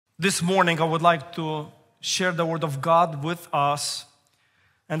This morning, I would like to share the Word of God with us.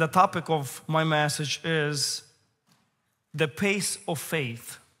 And the topic of my message is the pace of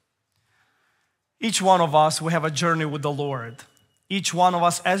faith. Each one of us, we have a journey with the Lord. Each one of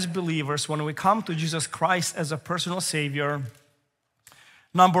us as believers, when we come to Jesus Christ as a personal Savior,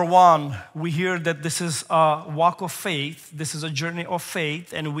 number one, we hear that this is a walk of faith. This is a journey of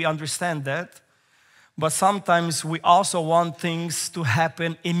faith, and we understand that. But sometimes we also want things to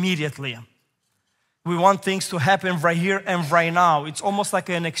happen immediately. We want things to happen right here and right now. It's almost like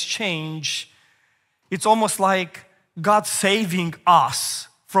an exchange. It's almost like God saving us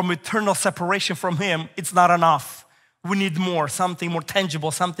from eternal separation from Him. It's not enough. We need more, something more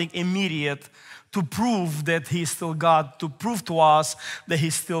tangible, something immediate to prove that He is still God, to prove to us that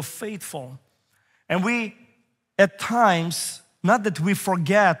He's still faithful. And we, at times, not that we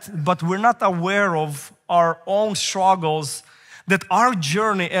forget, but we're not aware of our own struggles, that our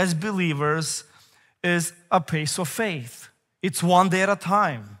journey as believers is a pace of faith. It's one day at a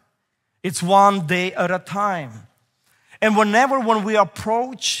time. It's one day at a time. And when we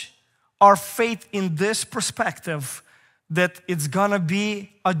approach our faith in this perspective, that it's gonna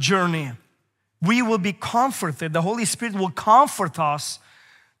be a journey, we will be comforted. The Holy Spirit will comfort us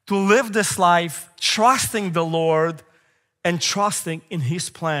to live this life trusting the Lord and trusting in His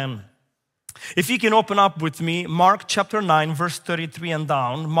plan. If you can open up with me, Mark chapter 9, verse 33 and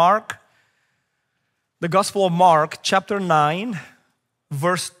down. Mark, the Gospel of Mark, chapter 9,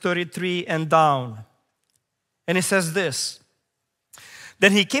 verse 33 and down. And it says this: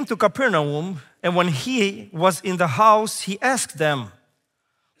 Then He came to Capernaum, and when He was in the house, He asked them,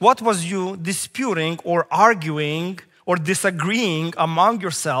 "What was you disputing or arguing or disagreeing among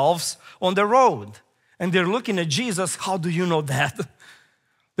yourselves on the road?" And they're looking at Jesus. How do you know that?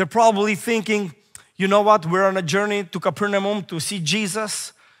 They're probably thinking, you know what? We're on a journey to Capernaum to see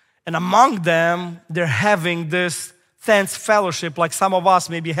Jesus. And among them, they're having this tense fellowship like some of us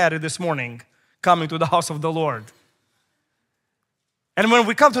maybe had it this morning, coming to the house of the Lord. And when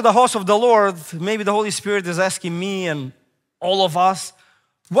we come to the house of the Lord, maybe the Holy Spirit is asking me and all of us,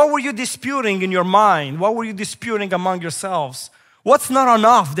 what were you disputing in your mind? What were you disputing among yourselves? What's not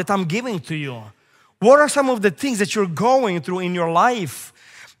enough that I'm giving to you? What are some of the things that you're going through in your life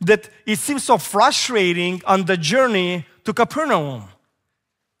that it seems so frustrating on the journey to Capernaum,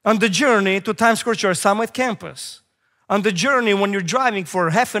 on the journey to Times Square Church Summit Campus, on the journey when you're driving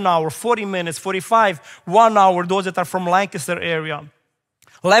for half an hour, 40 minutes, 45, 1 hour, those that are from Lancaster area,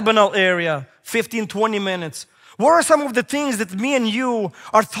 Lebanon area, 15, 20 minutes. What are some of the things that me and you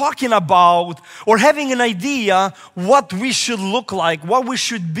are talking about or having an idea what we should look like, what we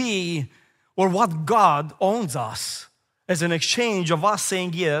should be, or what God owns us as an exchange of us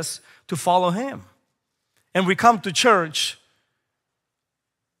saying yes to follow Him? And we come to church,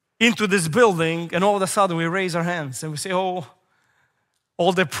 into this building, and all of a sudden we raise our hands and we say, oh,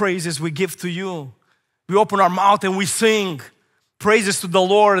 all the praises we give to you. We open our mouth and we sing praises to the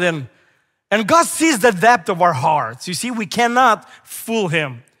Lord, and God sees the depth of our hearts. You see, we cannot fool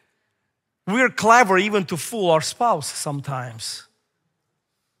Him. We're clever even to fool our spouse sometimes.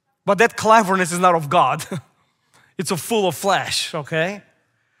 But that cleverness is not of God. It's a full of flesh, okay?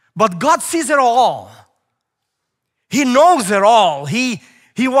 But God sees it all. He knows it all. He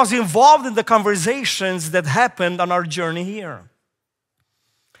was involved in the conversations that happened on our journey here.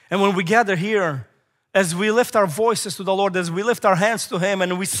 And when we gather here, as we lift our voices to the Lord, as we lift our hands to Him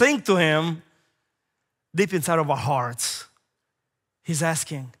and we sing to Him, deep inside of our hearts, He's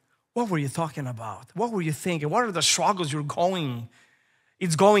asking, what were you talking about? What were you thinking? What are the struggles you're going?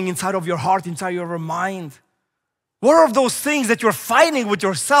 It's going inside of your heart, inside your mind. What are those things that you're fighting with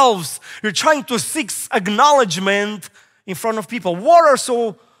yourselves? You're trying to seek acknowledgement in front of people. What are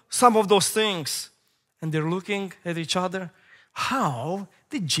some of those things? And they're looking at each other. How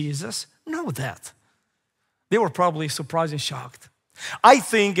did Jesus know that? They were probably surprised and shocked. I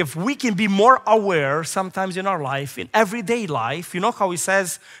think if we can be more aware sometimes in our life, in everyday life, you know how He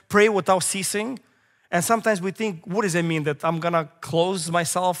says, pray without ceasing? And sometimes we think, what does it mean that I'm gonna close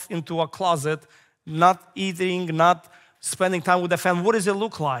myself into a closet, not eating, not spending time with the family? What does it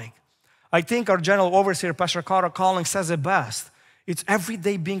look like? I think our general overseer, Pastor Carter Collins, says it best. It's every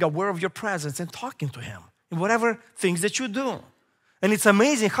day being aware of your presence and talking to Him in whatever things that you do. And it's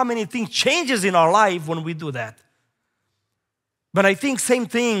amazing how many things changes in our life when we do that. But I think same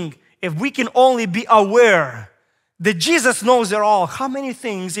thing, if we can only be aware that Jesus knows it all, how many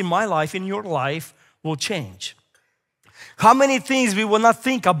things in my life, in your life, will change? How many things we will not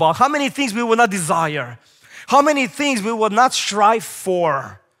think about? How many things we will not desire? How many things we will not strive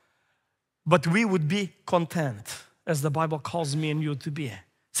for? But we would be content, as the Bible calls me and you to be.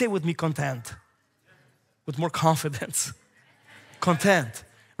 Say with me, content. With more confidence. Content.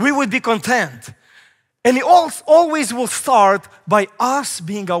 We would be content. And it always will start by us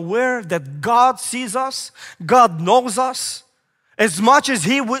being aware that God sees us, God knows us. As much as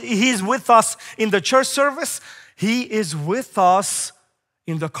He is with us in the church service, He is with us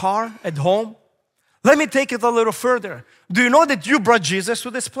in the car, at home. Let me take it a little further. Do you know that you brought Jesus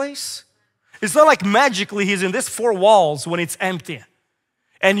to this place? It's not like magically He's in these four walls when it's empty.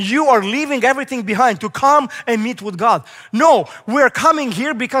 And you are leaving everything behind to come and meet with God. No, we're coming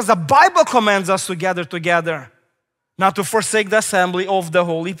here because the Bible commands us to gather together, not to forsake the assembly of the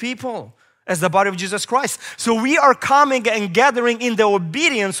holy people as the body of Jesus Christ. So we are coming and gathering in the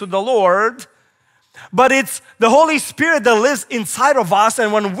obedience to the Lord, but it's the Holy Spirit that lives inside of us,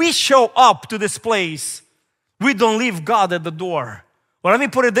 and when we show up to this place, we don't leave God at the door. Well, let me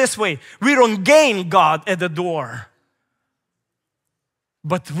put it this way. We don't gain God at the door.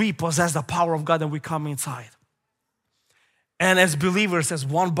 But we possess the power of God and we come inside. And as believers, as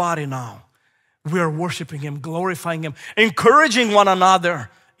one body now, we are worshiping Him, glorifying Him, encouraging one another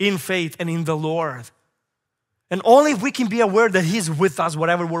in faith and in the Lord. And only if we can be aware that He's with us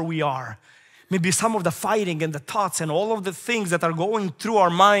wherever where we are. Maybe some of the fighting and the thoughts and all of the things that are going through our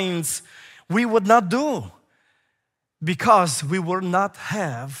minds, we would not do. Because we will not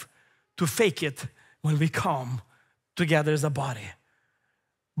have to fake it when we come together as a body.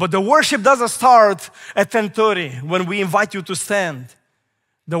 But the worship doesn't start at 10:30 when we invite you to stand.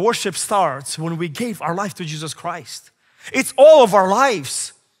 The worship starts when we gave our life to Jesus Christ. It's all of our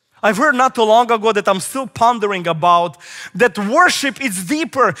lives. I've heard not too long ago that I'm still pondering about that worship is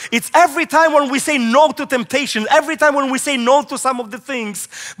deeper. It's every time when we say no to temptation, every time when we say no to some of the things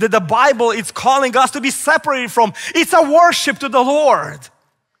that the Bible is calling us to be separated from. It's a worship to the Lord.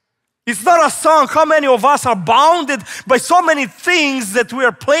 It's not a song. How many of us are bounded by so many things that we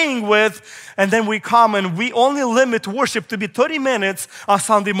are playing with, and then we come and we only limit worship to be 30 minutes on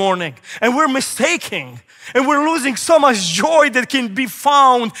Sunday morning. And we're mistaking, and we're losing so much joy that can be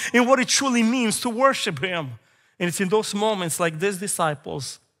found in what it truly means to worship Him. And it's in those moments like these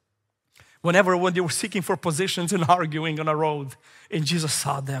disciples, when they were seeking for positions and arguing on a road, and Jesus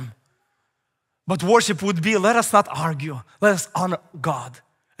saw them. But worship would be, let us not argue, let us honor God.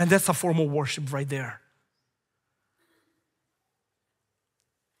 And that's a form of worship right there.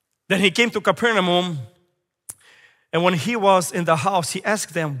 Then He came to Capernaum, and when He was in the house, He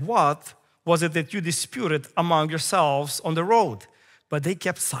asked them, what was it that you disputed among yourselves on the road? But they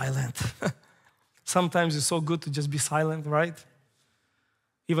kept silent. Sometimes it's so good to just be silent, right?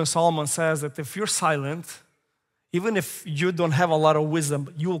 Even Solomon says that if you're silent, even if you don't have a lot of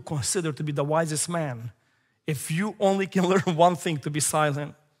wisdom, you will consider to be the wisest man if you only can learn one thing, to be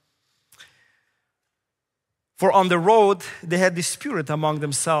silent. For on the road, they had disputed among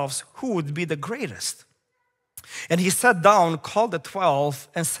themselves who would be the greatest. And He sat down, called the 12,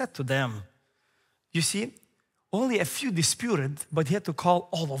 and said to them, you see, only a few disputed, but He had to call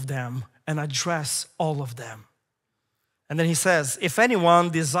all of them and address all of them. And then He says, if anyone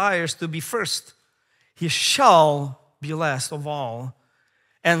desires to be first, he shall be last of all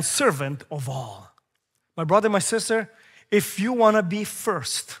and servant of all. My brother, my sister, if you want to be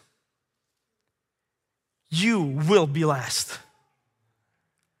first, you will be last.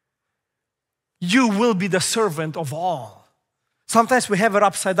 You will be the servant of all. Sometimes we have it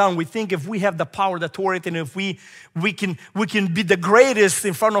upside down. We think if we have the power, the authority, and if we can be the greatest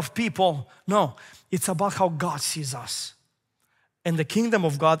in front of people. No, it's about how God sees us. And the kingdom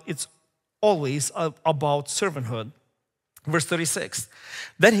of God, it's always about servanthood. Verse 36,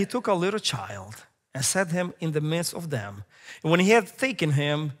 then He took a little child and set him in the midst of them. And when He had taken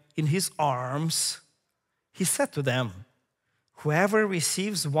him in His arms, He said to them, whoever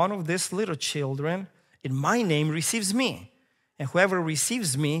receives one of these little children in my name receives me. And whoever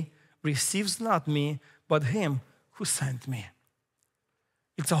receives me receives not me, but Him who sent me.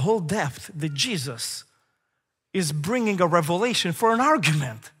 It's a whole depth that Jesus is bringing a revelation for an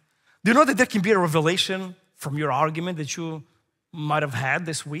argument. Do you know that there can be a revelation from your argument that you might have had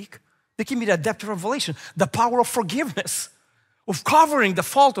this week? There can be that depth of revelation, the power of forgiveness, of covering the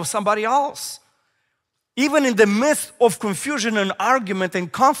fault of somebody else. Even in the midst of confusion and argument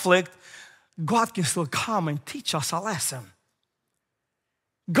and conflict, God can still come and teach us a lesson.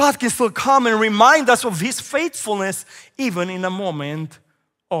 God can still come and remind us of His faithfulness even in a moment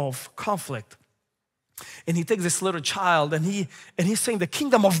of conflict. And He takes this little child and he's saying the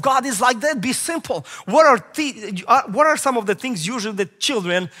kingdom of God is like that. Be simple. What are some of the things usually that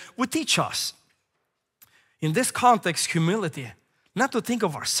children would teach us? In this context, humility. Not to think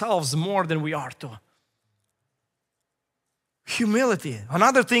of ourselves more than we are to. humility.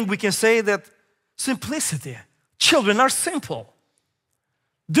 Another thing we can say that simplicity. Children are simple.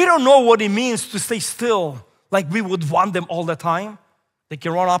 They don't know what it means to stay still like we would want them all the time. They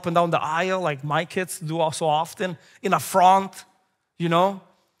can run up and down the aisle like my kids do so often in a front, you know.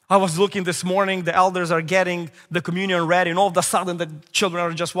 I was looking this morning, the elders are getting the communion ready, and all of a sudden the children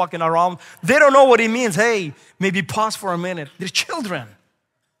are just walking around. They don't know what it means. Hey, maybe pause for a minute. They're children.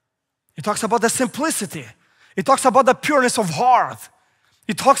 It talks about the simplicity. It talks about the pureness of heart.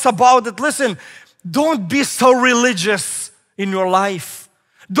 It talks about that, listen, don't be so religious in your life.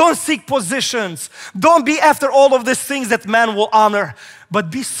 Don't seek positions. Don't be after all of these things that man will honor.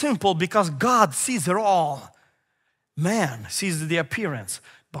 But be simple because God sees it all. Man sees the appearance,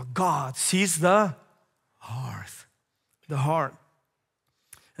 but God sees the heart. The heart.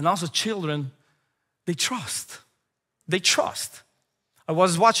 And also children, they trust. They trust. I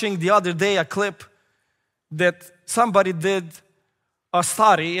was watching the other day a clip that somebody did a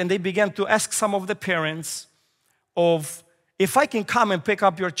study, and they began to ask some of the parents of, if I can come and pick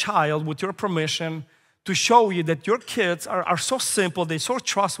up your child with your permission to show you that your kids are so simple, they're so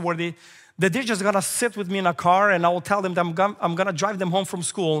trustworthy, that they're just gonna sit with me in a car and I will tell them that I'm gonna drive them home from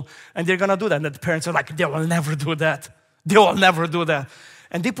school and they're gonna do that. And the parents are like, they will never do that. They will never do that.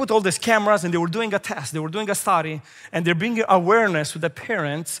 And they put all these cameras and they were doing a test, they were doing a study, and they're bringing awareness to the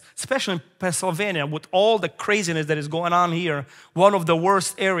parents, especially in Pennsylvania with all the craziness that is going on here, one of the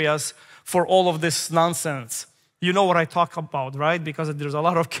worst areas for all of this nonsense. You know what I talk about, right? Because there's a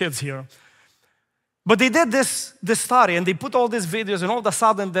lot of kids here. But they did this study and they put all these videos, and all of a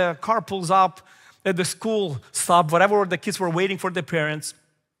sudden the car pulls up at the school stop, whatever, the kids were waiting for their parents,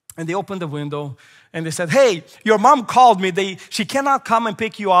 and they opened the window and they said, hey, your mom called me. She cannot come and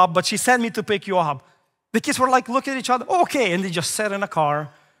pick you up, but she sent me to pick you up. The kids were like, look at each other, okay, and they just sat in a car,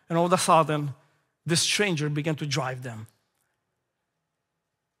 and all of a sudden this stranger began to drive them.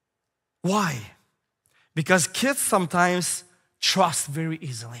 Why? Because kids sometimes trust very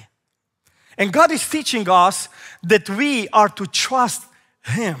easily. And God is teaching us that we are to trust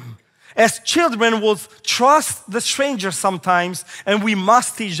Him. As children will trust the stranger sometimes, and we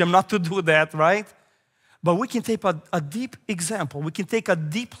must teach them not to do that, right? But we can take a deep example. We can take a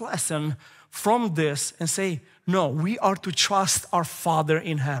deep lesson from this and say, no, we are to trust our Father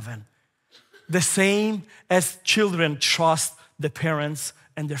in heaven. The same as children trust the parents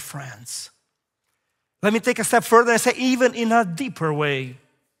and their friends. Let me take a step further and say, even in a deeper way.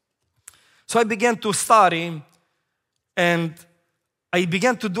 So I began to study and I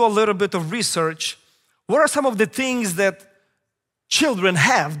began to do a little bit of research. What are some of the things that children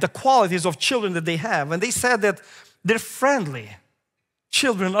have, the qualities of children that they have? And they said that they're friendly.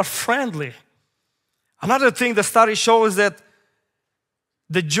 Children are friendly. Another thing the study shows that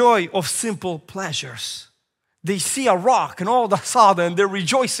the joy of simple pleasures. They see a rock and all of a sudden they're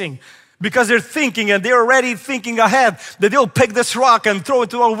rejoicing, because they're thinking and they're already thinking ahead that they'll pick this rock and throw it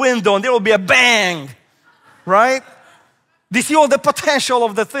to a window and there will be a bang, right? They see all the potential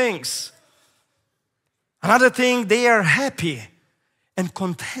of the things. Another thing, they are happy and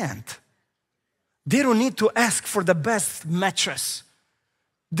content. They don't need to ask for the best mattress.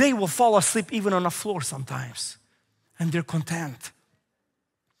 They will fall asleep even on the floor sometimes, and they're content.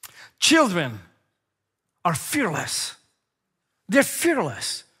 Children are fearless. They're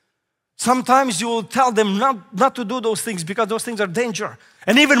fearless. Sometimes you will tell them not to do those things because those things are danger.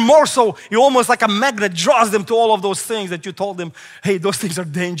 And even more so, you almost like a magnet draws them to all of those things that you told them, hey, those things are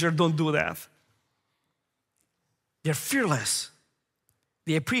danger, don't do that. They're fearless.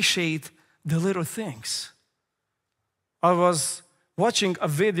 They appreciate the little things. I was watching a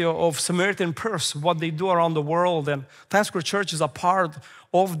video of Samaritan Purse, what they do around the world, and Times Square Church is a part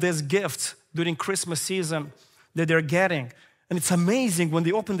of this gift during Christmas season that they're getting. And it's amazing when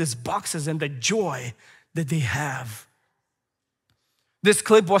they open these boxes and the joy that they have. This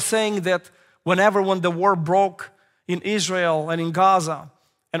clip was saying that when the war broke in Israel and in Gaza,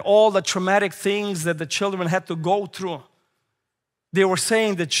 and all the traumatic things that the children had to go through, they were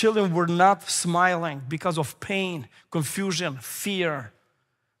saying that children were not smiling because of pain, confusion, fear.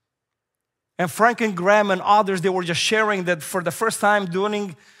 And Frank and Graham and others, they were just sharing that for the first time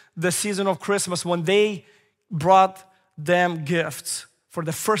during the season of Christmas, when they brought them gifts, for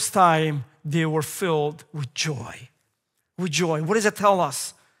the first time they were filled with joy. With joy. What does it tell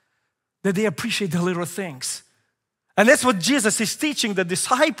us? That they appreciate the little things. And that's what Jesus is teaching the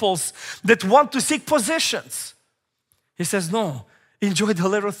disciples that want to seek positions. He says, no, enjoy the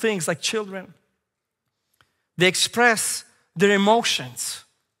little things like children. They express their emotions.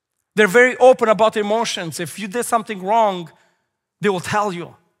 They're very open about emotions. If you did something wrong, they will tell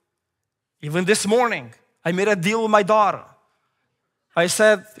you. Even this morning, I made a deal with my daughter.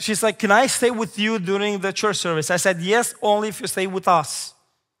 she's like, can I stay with you during the church service? I said, yes, only if you stay with us.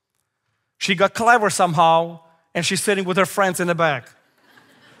 She got clever somehow, and she's sitting with her friends in the back.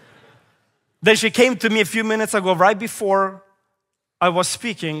 Then she came to me a few minutes ago, right before I was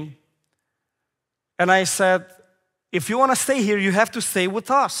speaking, and I said, if you want to stay here, you have to stay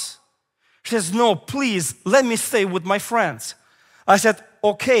with us. She says, no, please, let me stay with my friends. I said,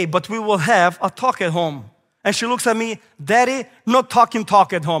 okay, but we will have a talk at home. And she looks at me, Daddy, no talking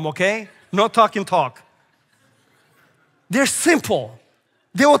talk at home, okay? No talking talk. They're simple.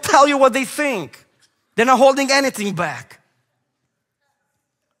 They will tell you what they think. They're not holding anything back.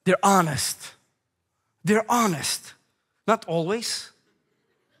 They're honest. They're honest. Not always,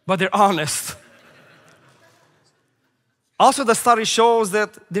 but they're honest. Also, the study shows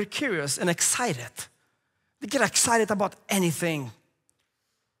that they're curious and excited. They get excited about anything.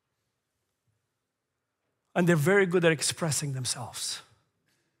 And they're very good at expressing themselves.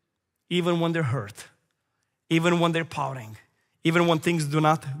 Even when they're hurt, even when they're pouting, even when things do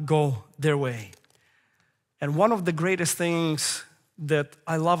not go their way. And one of the greatest things that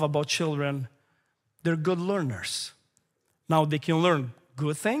I love about children, they're good learners. Now they can learn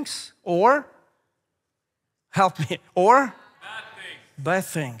good things or, help me, or bad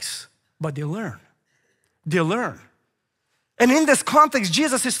things. But they learn. They learn. And in this context,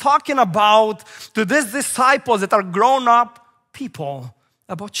 Jesus is talking about to these disciples that are grown-up people,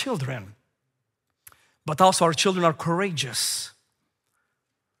 about children. But also our children are courageous.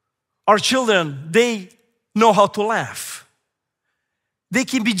 Our children, they know how to laugh. They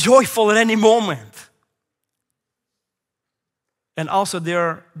can be joyful at any moment. And also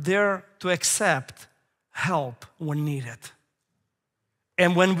they're there to accept help when needed.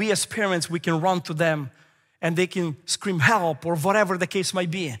 And when we as parents, we can run to them and they can scream help or whatever the case might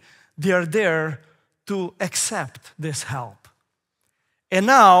be. They are there to accept this help. And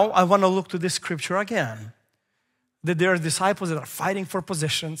now I want to look to this scripture again. That there are disciples that are fighting for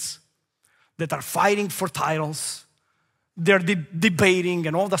positions, that are fighting for titles. They're debating,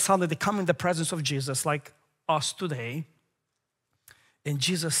 and all of a sudden they come in the presence of Jesus like us today. And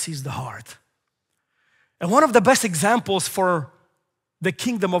Jesus sees the heart. And one of the best examples for the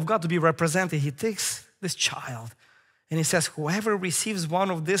kingdom of God to be represented, he takes this child and he says, whoever receives one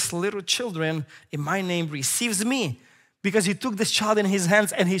of these little children in my name receives me. Because he took this child in his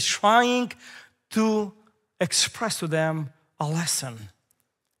hands and he's trying to express to them a lesson.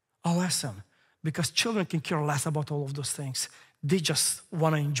 A lesson. Because children can care less about all of those things. They just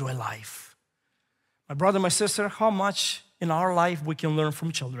want to enjoy life. My brother, my sister, how much in our life we can learn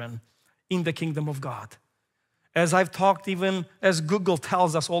from children in the kingdom of God. As I've talked, even as Google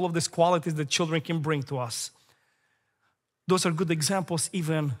tells us all of these qualities that children can bring to us. Those are good examples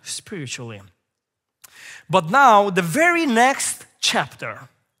even spiritually. But now, the very next chapter,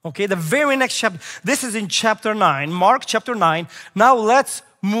 okay, the very next chapter, this is in chapter 9, Mark chapter 9. Now let's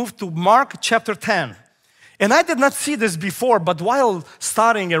move to Mark chapter 10. And I did not see this before, but while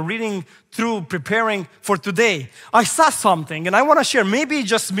studying and reading through, preparing for today, I saw something and I want to share. Maybe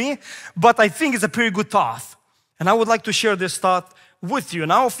just me, but I think it's a pretty good thought. And I would like to share this thought with you.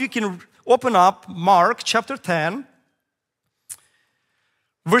 Now, if you can open up Mark chapter 10,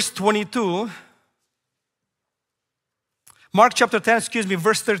 verse 22. Mark chapter 10,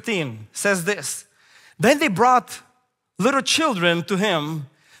 verse 13 says this. Then they brought little children to him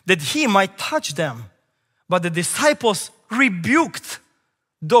that he might touch them. But the disciples rebuked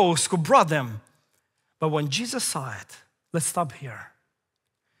those who brought them. But when Jesus saw it, let's stop here.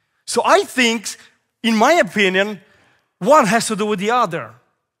 So I think, in my opinion, one has to do with the other.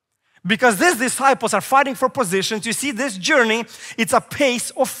 Because these disciples are fighting for positions. You see, this journey, it's a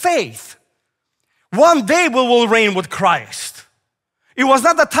pace of faith. One day we will reign with Christ. It was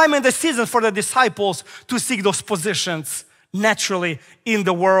not the time and the season for the disciples to seek those positions naturally in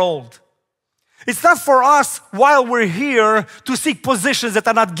the world. It's not for us while we're here to seek positions that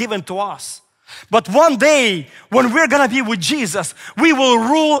are not given to us. But one day, when we're going to be with Jesus, we will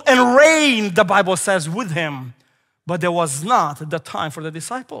rule and reign, the Bible says, with him. But there was not the time for the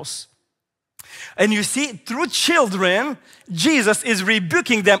disciples. And you see, through children, Jesus is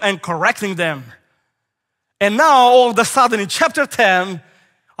rebuking them and correcting them. And now, all of a sudden, in chapter 10,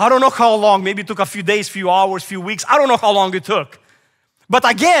 I don't know how long, maybe it took a few days, few hours, few weeks. I don't know how long it took. But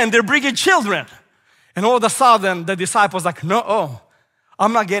again, they're bringing children. And all of a sudden, the disciples are like, no,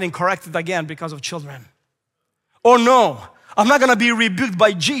 I'm not getting corrected again because of children. Oh no, I'm not going to be rebuked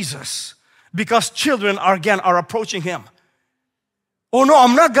by Jesus because children are approaching him. Oh no,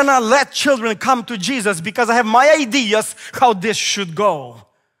 I'm not going to let children come to Jesus because I have my ideas how this should go.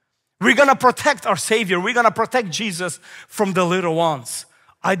 We're gonna protect our Savior. We're gonna protect Jesus from the little ones.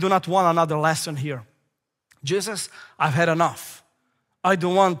 I do not want another lesson here. Jesus, I've had enough. I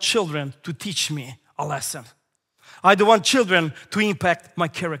don't want children to teach me a lesson. I don't want children to impact my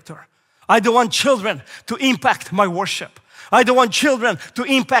character. I don't want children to impact my worship. I don't want children to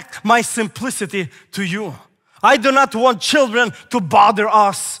impact my simplicity to you. I do not want children to bother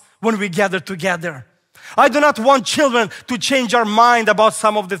us when we gather together. I do not want children to change our mind about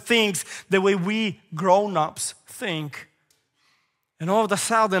some of the things the way we grown-ups think. And all of a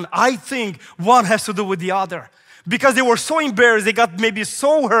sudden, I think one has to do with the other. Because they were so embarrassed, they got maybe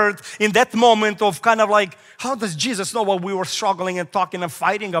so hurt in that moment of kind of like, how does Jesus know what we were struggling and talking and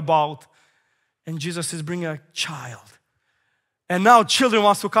fighting about? And Jesus is bringing a child. And now children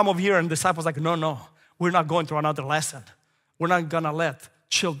wants to come over here and disciples like, no, we're not going through another lesson. We're not gonna let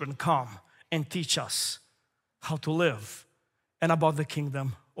children come and teach us how to live and about the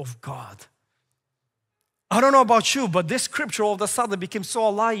kingdom of God. I don't know about you, but this scripture all of a sudden became so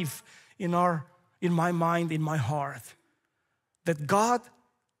alive in my mind, in my heart, that God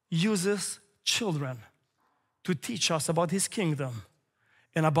uses children to teach us about His kingdom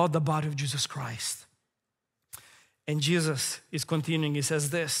and about the body of Jesus Christ. And Jesus is continuing, He says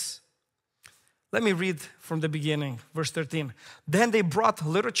this. Let me read from the beginning, verse 13. Then they brought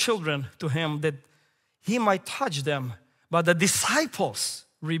little children to Him that He might touch them, but the disciples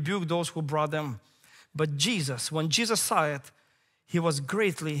rebuked those who brought them. But Jesus, when Jesus saw it, He was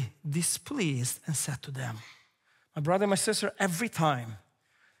greatly displeased and said to them, my brother, my sister, every time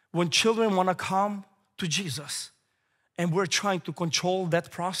when children want to come to Jesus and we're trying to control that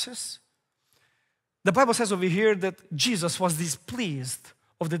process, the Bible says over here that Jesus was displeased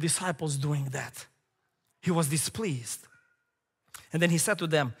of the disciples doing that. He was displeased. And then He said to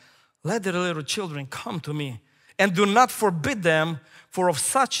them, let the little children come to me and do not forbid them, for of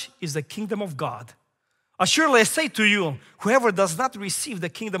such is the kingdom of God. Surely I say to you, whoever does not receive the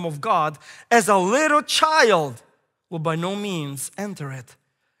kingdom of God as a little child will by no means enter it.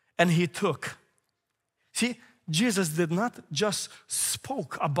 And He took. See, Jesus did not just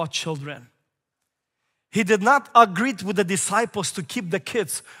spoke about children. He did not agree with the disciples to keep the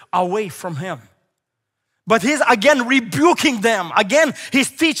kids away from Him. But He's again rebuking them. Again, He's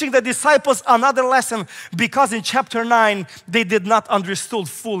teaching the disciples another lesson, because in chapter 9, they did not understood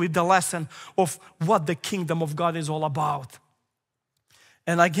fully the lesson of what the kingdom of God is all about.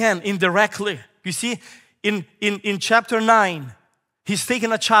 And again, indirectly, you see, in chapter 9, He's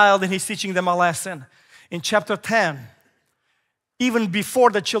taking a child and He's teaching them a lesson. In chapter 10, even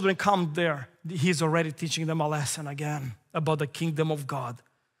before the children come there, He's already teaching them a lesson again about the kingdom of God.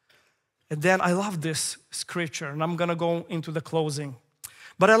 And then I love this scripture, and I'm gonna go into the closing.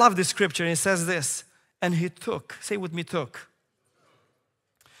 But I love this scripture, and it says this, and He took, say with me, took.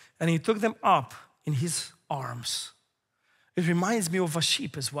 And He took them up in His arms. It reminds me of a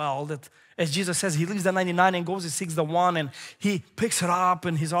sheep as well, that as Jesus says, He leaves the 99 and goes and seeks the one, and He picks it up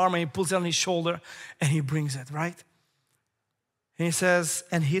in His arm and He pulls it on His shoulder and He brings it, right? And He says,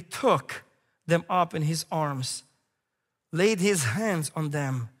 and He took them up in His arms, laid His hands on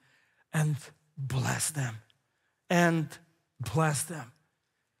them, and blessed them. And blessed them.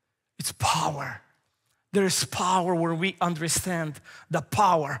 It's power. There is power where we understand the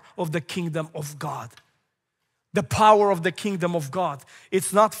power of the kingdom of God. The power of the kingdom of God.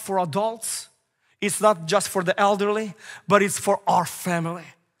 It's not for adults. It's not just for the elderly, but it's for our family.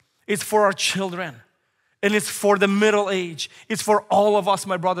 It's for our children. And it's for the middle age. It's for all of us,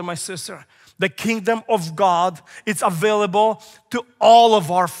 my brother, my sister. The kingdom of God, it's available to all of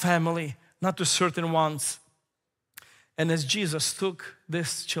our family, not to certain ones. And as Jesus took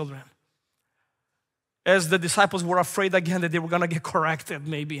these children, as the disciples were afraid again that they were gonna get corrected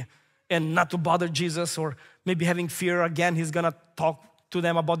maybe, and not to bother Jesus, or maybe having fear again, He's gonna talk to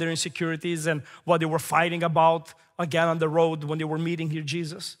them about their insecurities and what they were fighting about again on the road when they were meeting here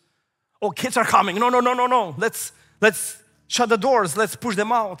Jesus. Oh, kids are coming. No. Let's shut the doors. Let's push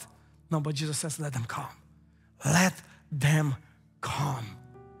them out. No, but Jesus says, let them come. Let them come.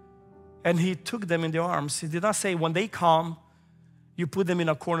 And He took them in the arms. He did not say, when they come, you put them in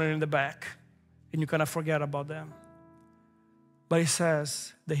a corner in the back and you kind of forget about them. But He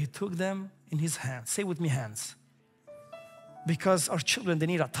says that He took them in His hands. Say with me, hands. Because our children, they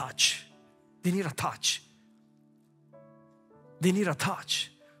need a touch. They need a touch. They need a touch.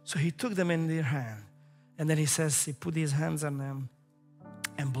 So He took them in their hand. And then He says, He put His hands on them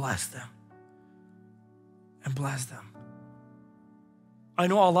and blessed them. And blessed them. I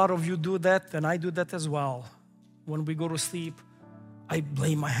know a lot of you do that, and I do that as well. When we go to sleep, I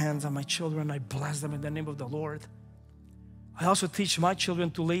lay my hands on my children. I bless them in the name of the Lord. I also teach my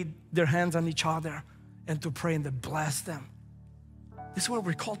children to lay their hands on each other and to pray and to bless them. This is what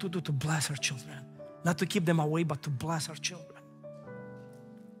we're called to do, to bless our children. Not to keep them away, but to bless our children.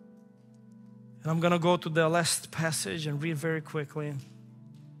 And I'm going to go to the last passage and read very quickly. And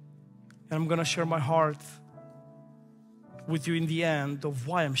I'm going to share my heart with you in the end of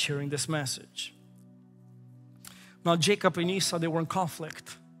why I'm sharing this message. Now, Jacob and Esau, they were in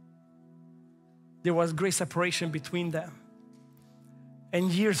conflict. There was great separation between them.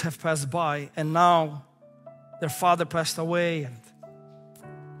 And years have passed by, and now their father passed away, and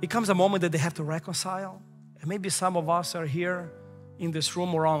it comes a moment that they have to reconcile. And maybe some of us are here in this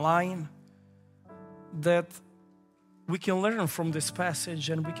room or online, that we can learn from this passage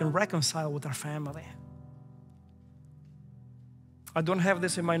and we can reconcile with our family. I don't have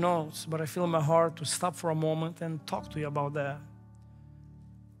this in my notes, but I feel in my heart to stop for a moment and talk to you about that.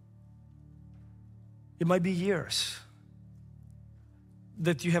 It might be years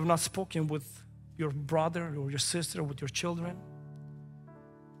that you have not spoken with your brother or your sister, with your children.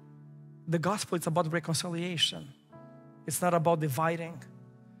 The gospel is about reconciliation. It's not about dividing,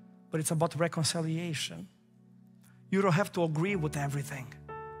 but it's about reconciliation. You don't have to agree with everything.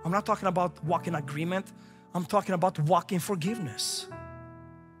 I'm not talking about walk in agreement. I'm talking about walk in forgiveness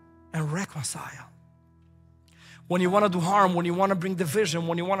and reconcile. When you want to do harm, when you want to bring division,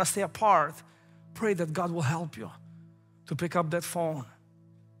 when you want to stay apart, pray that God will help you to pick up that phone.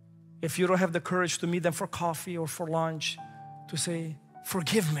 If you don't have the courage to meet them for coffee or for lunch, to say,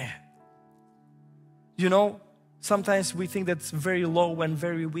 forgive me. You know, sometimes we think that's very low and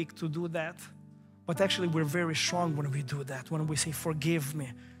very weak to do that. But actually we're very strong when we do that, when we say, forgive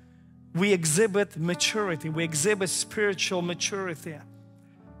me. We exhibit maturity. We exhibit spiritual maturity.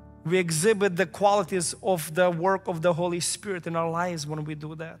 We exhibit the qualities of the work of the Holy Spirit in our lives when we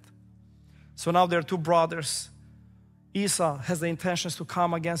do that. So now there are two brothers. Esau has the intentions to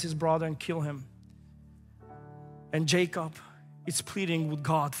come against his brother and kill him. And Jacob is pleading with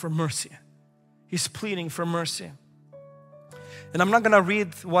God for mercy. He's pleading for mercy. And I'm not going to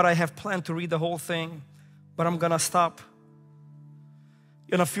read what I have planned to read the whole thing, but I'm going to stop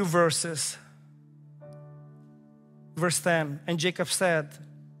in a few verses. Verse 10, and Jacob said,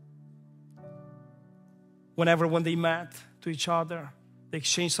 when they met to each other, they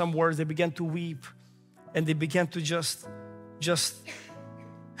exchanged some words, they began to weep, and they began to just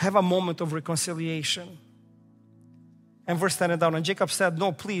have a moment of reconciliation. And verse 10 and down, and Jacob said,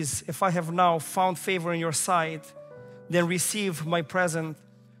 no, please, if I have now found favor in your sight, then receive my present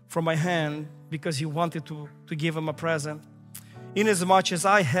from my hand, because he wanted to give him a present. Inasmuch as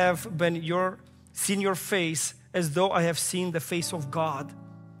I have seen your face as though I have seen the face of God.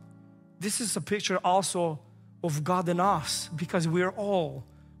 This is a picture also of God in us, because we're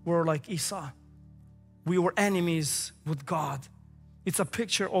like Esau. We were enemies with God. It's a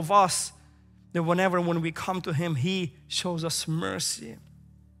picture of us that when we come to Him, He shows us mercy.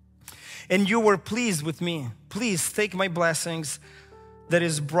 And you were pleased with me. Please take my blessings that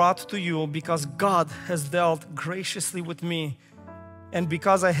is brought to you, because God has dealt graciously with me, and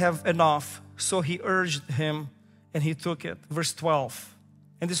because I have enough. So he urged him, and he took it. Verse 12.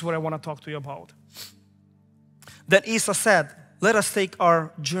 And this is what I want to talk to you about. Then Esau said, let us take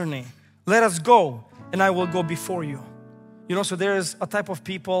our journey. Let us go, and I will go before you. You know, so there is a type of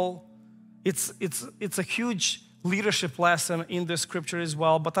people, it's a huge leadership lesson in the scripture as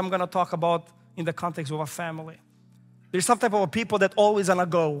well, but I'm going to talk about in the context of a family. There's some type of people that always on a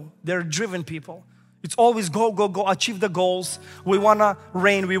go. They're driven people. It's always go, go, go, achieve the goals. We want to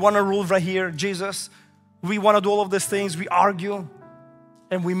reign. We want to rule right here, Jesus. We want to do all of these things. We argue,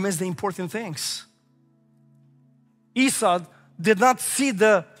 and we miss the important things. Esau did not see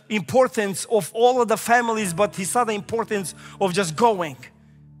the importance of all of the families, but he saw the importance of just going,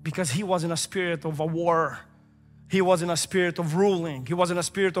 because he was in a spirit of a war. He was in a spirit of ruling. He was in a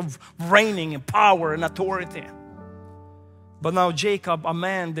spirit of reigning in power and authority. But now Jacob, a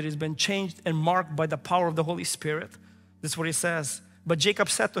man that has been changed and marked by the power of the Holy Spirit, this is what he says. But Jacob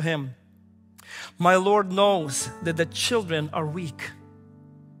said to him, my Lord knows that the children are weak,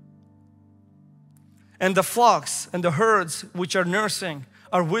 and the flocks and the herds which are nursing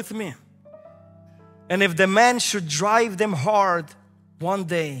are with me. And if the man should drive them hard, one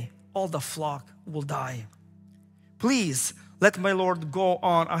day all the flock will die. Please let my Lord go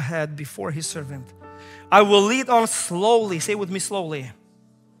on ahead before his servant. I will lead on slowly. Say with me, slowly.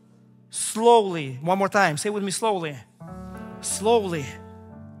 Slowly. One more time. Say with me, slowly. Slowly.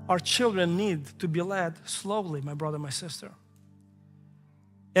 Our children need to be led slowly, my brother, my sister.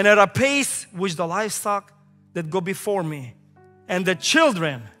 And at a pace which the livestock that go before me and the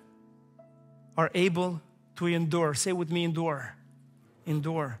children are able to endure. Say with me, endure.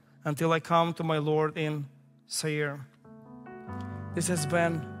 Endure until I come to my Lord in Seir. This has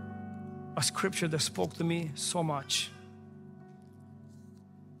been a scripture that spoke to me so much.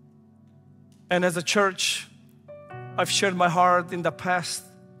 And as a church, I've shared my heart in the past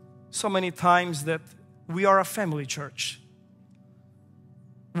so many times that we are a family church.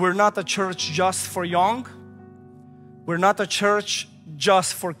 We're not a church just for young. We're not a church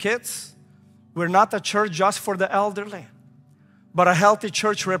just for kids. We're not a church just for the elderly. But a healthy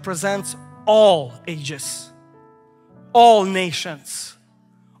church represents all ages, all nations,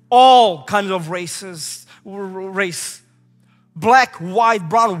 all kinds of races, race, black, white,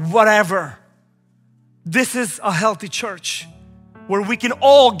 brown, whatever. This is a healthy church where we can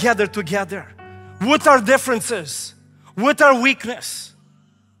all gather together with our differences, with our weakness,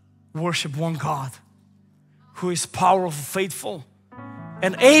 worship one God who is powerful, faithful,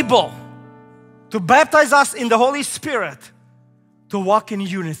 and able to baptize us in the Holy Spirit to walk in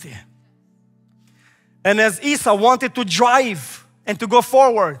unity. And as Esau wanted to drive and to go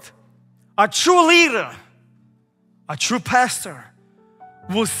forward, a true leader, a true pastor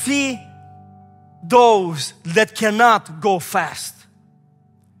will see those that cannot go fast.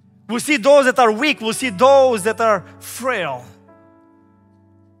 We'll see those that are weak. We'll see those that are frail.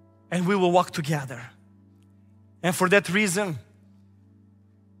 And we will walk together. And for that reason,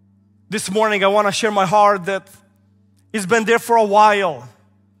 this morning I want to share my heart that it's been there for a while.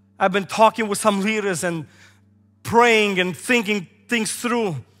 I've been talking with some leaders and praying and thinking things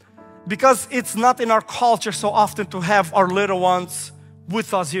through, because it's not in our culture so often to have our little ones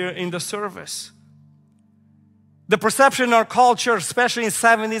with us here in the service. The perception in our culture, especially in the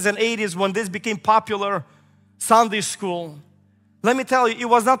 70s and 80s when this became popular, Sunday school, let me tell you, it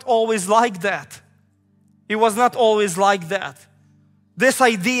was not always like that. It was not always like that. This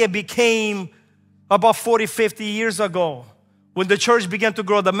idea became about 40, 50 years ago when the church began to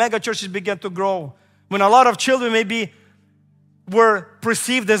grow, the mega churches began to grow, when a lot of children maybe were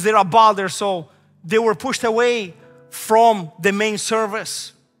perceived as they're a bother, so they were pushed away from the main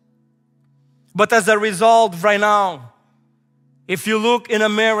service. But as a result, right now, if you look in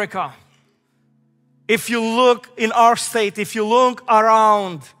America, if you look in our state, if you look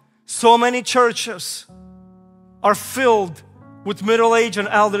around, so many churches are filled with middle-aged and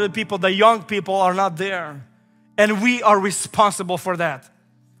elderly people. The young people are not there. And we are responsible for that.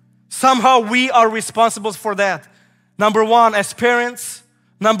 Somehow we are responsible for that. Number one, as parents.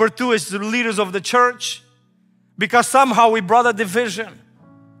 Number two, as the leaders of the church. Because somehow we brought a division.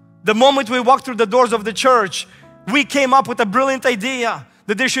 The moment we walked through the doors of the church, we came up with a brilliant idea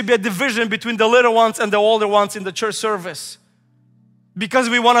that there should be a division between the little ones and the older ones in the church service. Because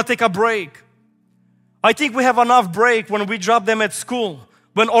we want to take a break. I think we have enough break when we drop them at school,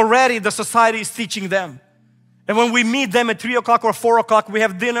 when already the society is teaching them. And when we meet them at 3 o'clock or 4 o'clock, we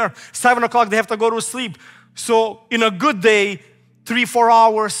have dinner, 7 o'clock, they have to go to sleep. So in a good day, 3-4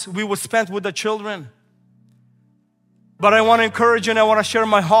 hours we will spend with the children. But I want to encourage you and I want to share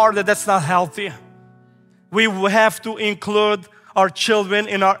my heart that that's not healthy. We have to include our children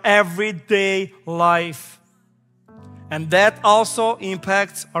in our everyday life. And that also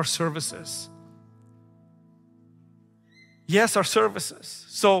impacts our services. Yes, our services.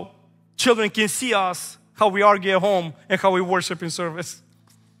 So children can see us, how we argue at home and how we worship in service.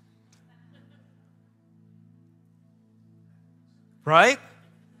 Right?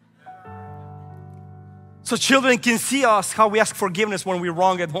 So children can see us, how we ask forgiveness when we're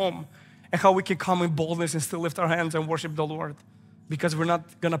wrong at home, and how we can come in boldness and still lift our hands and worship the Lord, because we're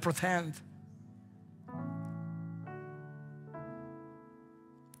not going to pretend.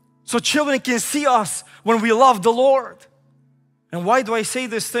 So children can see us when we love the Lord. And why do I say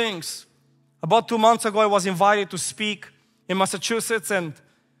these things? About 2 months ago, I was invited to speak in Massachusetts, and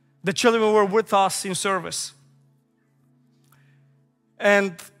the children were with us in service.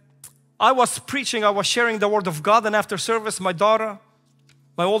 And I was preaching, I was sharing the Word of God, and after service, my daughter,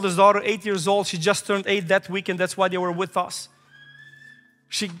 my oldest daughter, 8 years old, she just turned 8 that week, and that's why they were with us.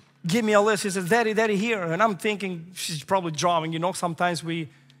 She gave me a list. She says, Daddy, Daddy, here. And I'm thinking, she's probably drawing. You know, sometimes we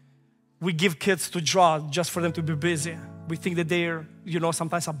give kids to draw just for them to be busy. We think that they're, you know,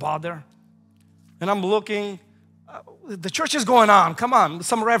 sometimes a bother. And I'm looking, the church is going on. Come on,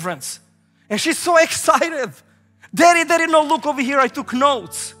 some reverence. And she's so excited. Daddy, Daddy, no, look over here. I took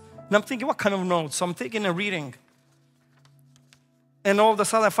notes. And I'm thinking, what kind of notes? So I'm taking and reading. And all of a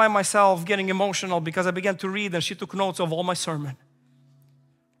sudden, I find myself getting emotional because I began to read, and she took notes of all my sermon.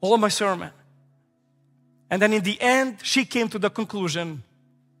 All of my sermon. And then in the end, she came to the conclusion.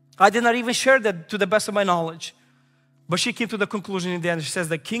 I did not even share that to the best of my knowledge. But she came to the conclusion in the end. She says,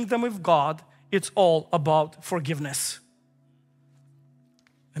 the kingdom of God it's all about forgiveness.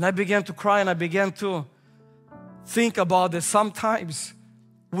 And I began to cry and I began to think about that sometimes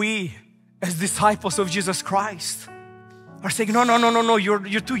we, as disciples of Jesus Christ, are saying, no, you're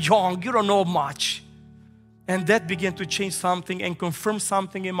too young, you don't know much. And that began to change something and confirm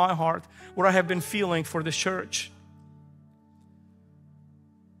something in my heart, what I have been feeling for the church.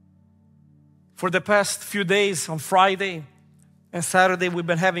 For the past few days, on Friday and Saturday, we've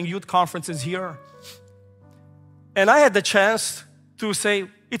been having youth conferences here. And I had the chance to say,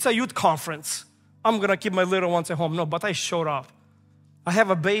 it's a youth conference. I'm gonna keep my little ones at home. No, but I showed up. I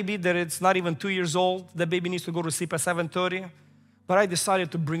have a baby that it's not even 2 years old. The baby needs to go to sleep at 7:30. But I decided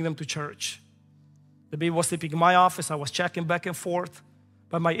to bring them to church. The baby was sleeping in my office. I was checking back and forth.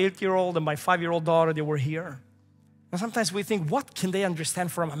 But my 8-year-old and my 5-year-old daughter, they were here. And sometimes we think, what can they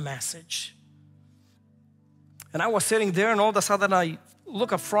understand from a message? And I was sitting there, and all of a sudden I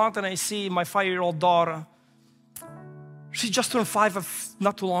look up front and I see my 5-year-old daughter. She just turned 5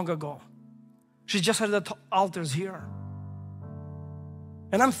 not too long ago. She just had the altars here.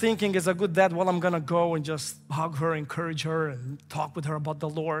 And I'm thinking, as a good dad, well, I'm gonna go and just hug her, encourage her, and talk with her about the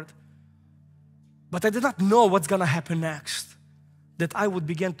Lord. But I did not know what's gonna happen next. That I would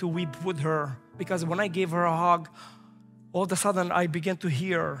begin to weep with her. Because when I gave her a hug, all of a sudden I began to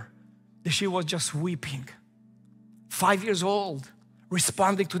hear that she was just weeping. 5 years old,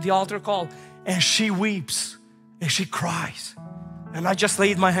 responding to the altar call, and she weeps and she cries. And I just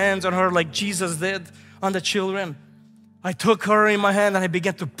laid my hands on her like Jesus did on the children. I took her in my hand and I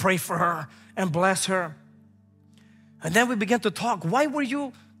began to pray for her and bless her. And then we began to talk. Why were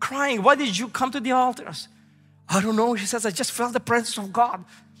you crying? Why did you come to the altars? I don't know. She says, I just felt the presence of God.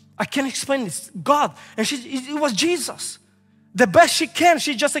 I can't explain this. God. And it was Jesus. The best she can,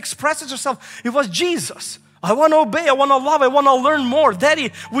 she just expresses herself. It was Jesus. I want to obey. I want to love. I want to learn more.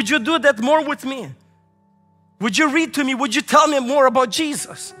 Daddy, would you do that more with me? Would you read to me? Would you tell me more about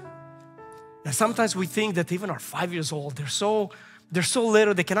Jesus? And sometimes we think that even our 5 years old, they're so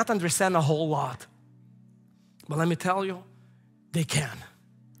little, they cannot understand a whole lot. But let me tell you, they can.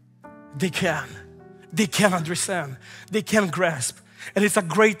 They can. They can understand. They can grasp. And it's a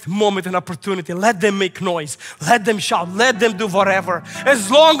great moment and opportunity. Let them make noise. Let them shout. Let them do whatever.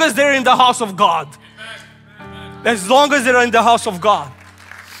 As long as they're in the house of God. As long as they're in the house of God.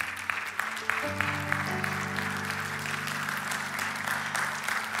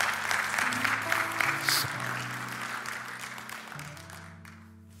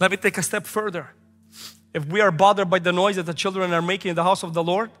 Let me take a step further. If we are bothered by the noise that the children are making in the house of the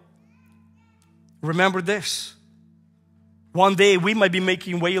Lord, remember this. One day we might be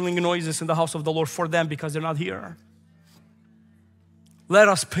making wailing noises in the house of the Lord for them because they're not here. Let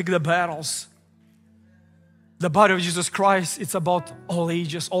us pick the battles. The body of Jesus Christ, it's about all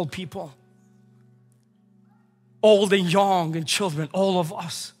ages, all people. Old and young and children, all of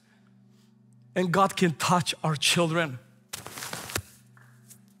us. And God can touch our children.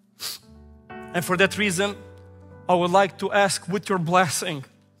 And for that reason, I would like to ask with your blessing,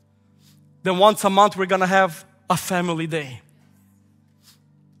 that once a month we're gonna have a family day.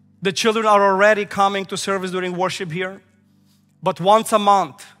 The children are already coming to service during worship here, but once a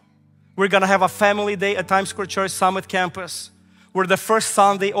month, we're gonna have a family day at Times Square Church Summit Campus, where the first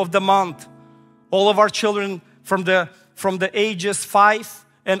Sunday of the month, all of our children from the ages 5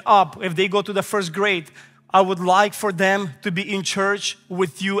 and up, if they go to the first grade, I would like for them to be in church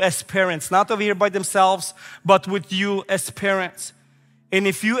with you as parents, not over here by themselves, but with you as parents. And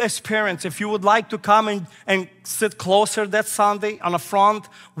if you as parents, if you would like to come and sit closer that Sunday on the front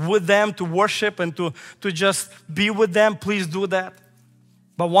with them to worship and to just be with them, please do that.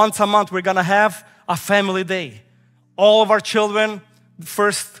 But once a month, we're gonna have a family day. All of our children,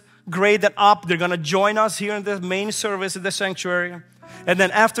 first grade and up, they're gonna join us here in the main service in the sanctuary. And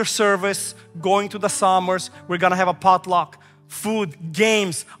then after service, going to the summers, we're gonna have a potluck, food,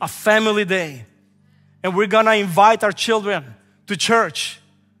 games, a family day. And we're gonna invite our children to church.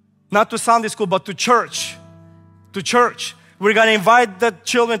 Not to Sunday school, but to church. To church. We're gonna invite the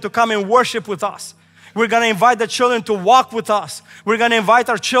children to come and worship with us. We're gonna invite the children to walk with us. We're gonna invite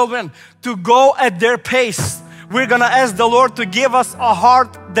our children to go at their pace. We're gonna ask the Lord to give us a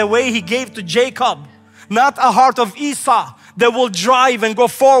heart the way He gave to Jacob. Not a heart of Esau that will drive and go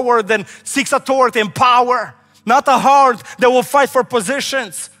forward and seeks authority and power. Not a heart that will fight for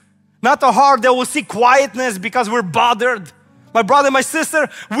positions. Not a heart that will seek quietness because we're bothered. My brother, my sister,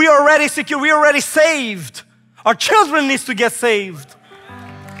 we are already secure. We are already saved. Our children need to get saved.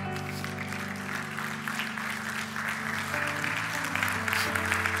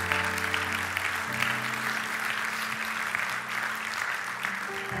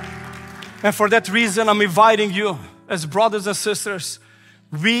 And for that reason, I'm inviting you as brothers and sisters,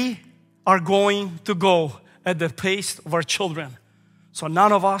 we are going to go at the pace of our children. So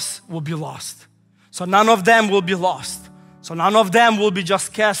none of us will be lost. So none of them will be lost. So none of them will be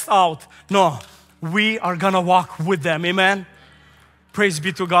just cast out. No, we are gonna walk with them, amen? Praise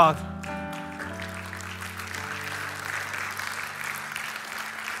be to God.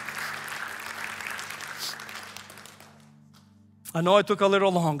 I know I took a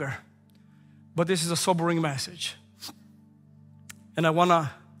little longer, but this is a sobering message. And I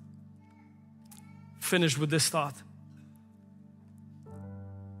wanna finish with this thought.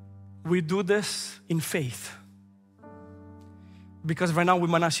 We do this in faith. Because right now we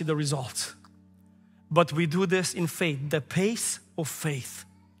might not see the results. But we do this in faith, the pace of faith.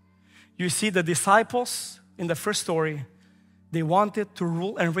 You see, the disciples in the first story, they wanted to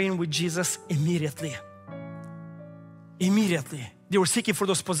rule and reign with Jesus immediately. Immediately. They were seeking for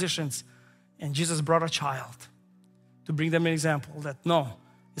those positions. And Jesus brought a child to bring them an example that no,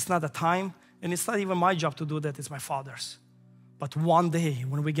 it's not the time, and it's not even my job to do that, it's my Father's. But one day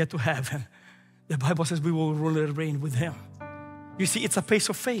when we get to heaven, the Bible says we will rule and reign with Him. You see, it's a pace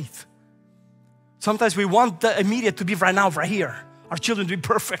of faith. Sometimes we want the immediate to be right now, right here. Our children to be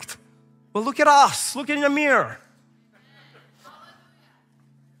perfect. Well, look at us. Look in the mirror.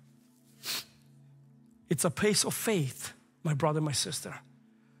 It's a pace of faith, my brother, my sister.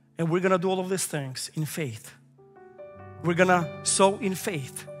 And we're going to do all of these things in faith. We're going to sow in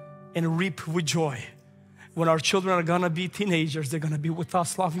faith and reap with joy. When our children are going to be teenagers, they're going to be with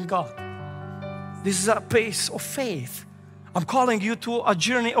us loving God. This is a pace of faith. I'm calling you to a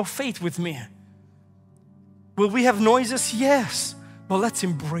journey of faith with me. Will we have noises? Yes. But let's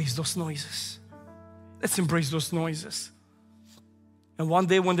embrace those noises. Let's embrace those noises. And one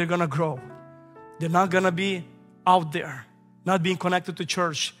day when they're going to grow, they're not going to be out there, not being connected to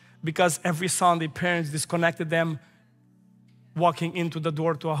church because every Sunday parents disconnected them walking into the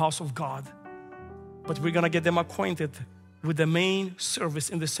door to a house of God. But we're going to get them acquainted with the main service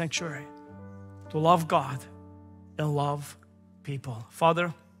in the sanctuary, to love God and love people.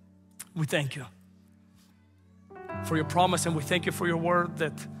 Father, we thank you for your promise, and we thank you for your word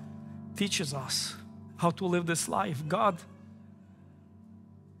that teaches us how to live this life. God,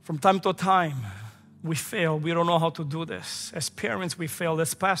 from time to time, we fail. We don't know how to do this. As parents, we fail.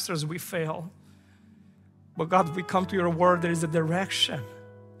 As pastors, we fail. But God, we come to your word. There is a direction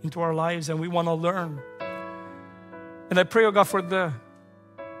into our lives, and we want to learn. And I pray, oh God, for the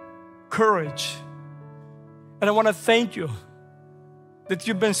courage. And I want to thank you that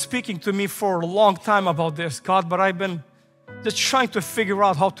you've been speaking to me for a long time about this, God, but I've been just trying to figure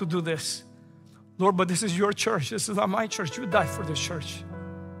out how to do this. Lord, but this is your church. This is not my church. You died for this church.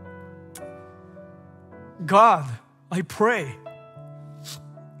 God, I pray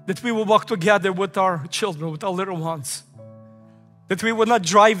that we will walk together with our children, with our little ones, that we will not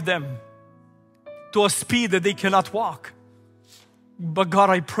drive them to a speed that they cannot walk. But God,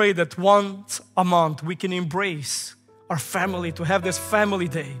 I pray that once a month we can embrace our family, to have this family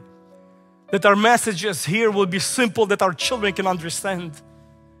day, that our messages here will be simple, that our children can understand,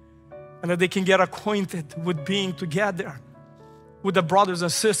 and that they can get acquainted with being together with the brothers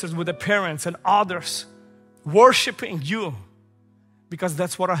and sisters, with the parents and others, worshiping you, because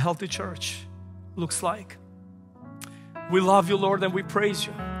that's what a healthy church looks like. We love you, Lord, and we praise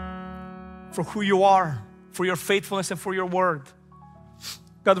you for who you are, for your faithfulness and for your word.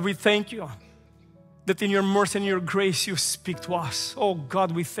 God, we thank you that in your mercy and your grace you speak to us. Oh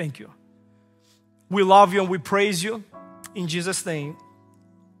God, we thank you. We love you and we praise you. In Jesus' name,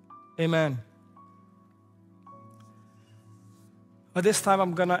 amen. At this time,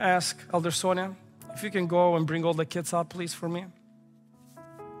 I'm gonna ask Elder Sonia, if you can go and bring all the kids up, please, for me.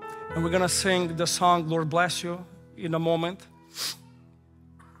 And we're gonna sing the song, Lord Bless You, in a moment.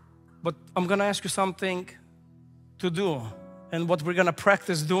 But I'm gonna ask you something to do, and what we're gonna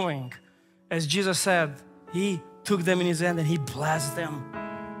practice doing. As Jesus said, He took them in His hand and He blessed them.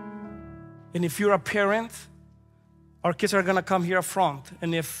 And if you're a parent, our kids are gonna come here up front.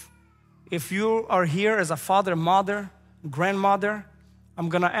 And if you are here as a father, mother, grandmother, I'm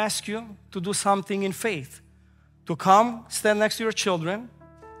gonna ask you to do something in faith. To come, stand next to your children,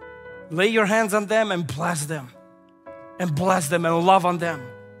 lay your hands on them and bless them. And bless them and love on them.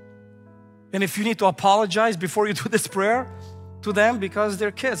 And if you need to apologize before you do this prayer to them, because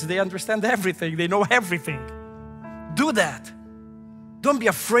they're kids, they understand everything, they know everything, do that. Don't be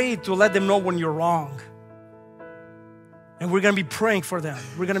afraid to let them know when you're wrong. And we're gonna be praying for them.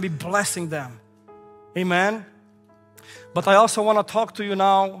 We're gonna be blessing them. Amen. But I also want to talk to you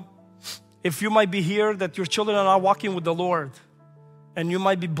now, if you might be here that your children are not walking with the Lord, and you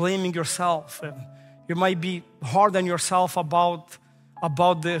might be blaming yourself, and you might be hard on yourself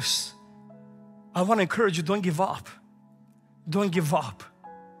about this. I want to encourage you, don't give up. Don't give up.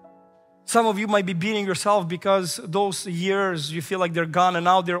 Some of you might be beating yourself because those years you feel like they're gone, and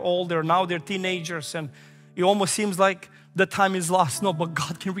now they're older, now they're teenagers, and it almost seems like the time is lost. No, but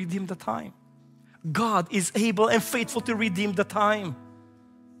God can redeem the time. God is able and faithful to redeem the time.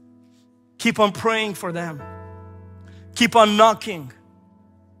 Keep on praying for them. Keep on knocking.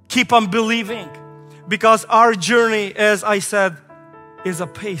 Keep on believing. Because our journey, as I said, is a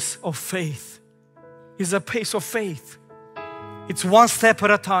pace of faith. Is a pace of faith. It's one step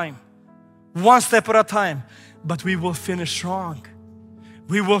at a time. One step at a time. But we will finish strong.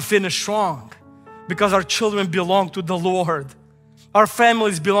 We will finish strong. Because our children belong to the Lord. Our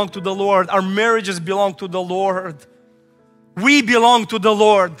families belong to the Lord. Our marriages belong to the Lord. We belong to the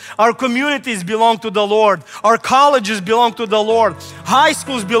Lord. Our communities belong to the Lord. Our colleges belong to the Lord. High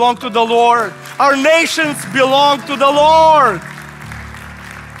schools belong to the Lord. Our nations belong to the Lord.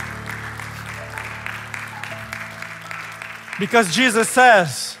 Because Jesus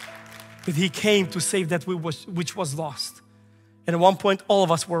says that He came to save that which was lost. And at one point, all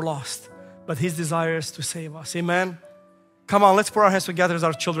of us were lost. But His desire is to save us. Amen? Come on, let's put our hands together as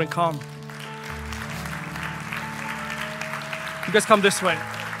our children come. You guys come this way.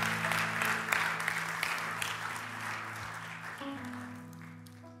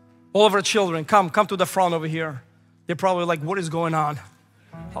 All of our children, come to the front over here. They're probably like, what is going on?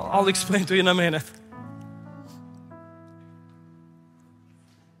 I'll explain to you in a minute.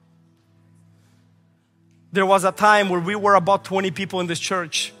 There was a time where we were about 20 people in this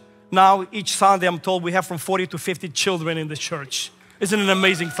church. Now, each Sunday, I'm told we have from 40 to 50 children in this church. Isn't it an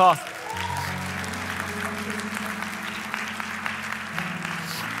amazing thought?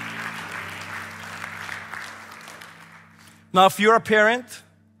 Now, if you're a parent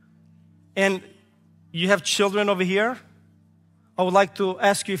and you have children over here, I would like to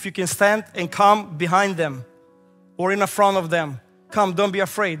ask you if you can stand and come behind them or in the front of them. Come, don't be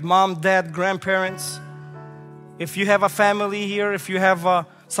afraid. Mom, dad, grandparents. If you have a family here, if you have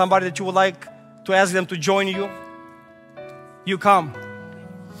somebody that you would like to ask them to join you, you come.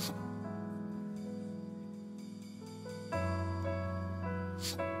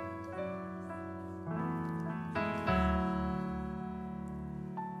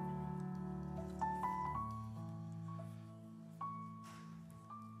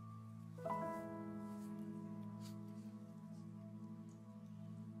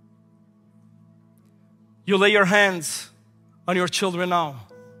 You lay your hands on your children now.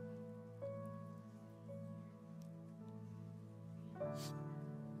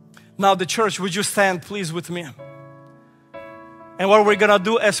 Now the church, would you stand please with me? And what we're gonna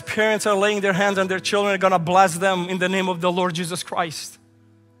do as parents are laying their hands on their children, are gonna bless them in the name of the Lord Jesus Christ,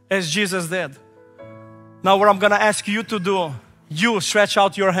 as Jesus did. Now what I'm gonna ask you to do, you stretch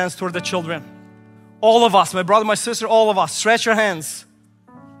out your hands toward the children. All of us, my brother, my sister, all of us, stretch your hands.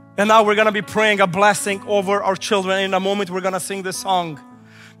 And now we're gonna be praying a blessing over our children. In a moment we're gonna sing this song.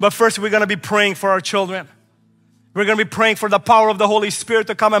 But first we're gonna be praying for our children. We're gonna be praying for the power of the Holy Spirit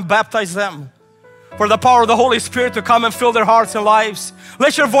to come and baptize them. For the power of the Holy Spirit to come and fill their hearts and lives.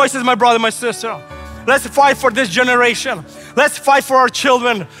 Lift your voices, my brother, my sister. Let's fight for this generation. Let's fight for our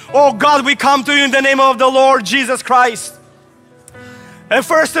children. Oh God, we come to you in the name of the Lord Jesus Christ. And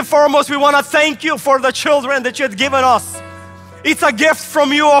first and foremost, we wanna thank you for the children that you have given us. It's a gift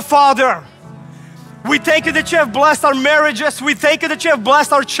from you, oh Father. We thank you that you have blessed our marriages. We thank you that you have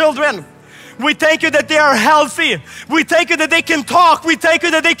blessed our children. We thank you that they are healthy. We thank you that they can talk. We thank you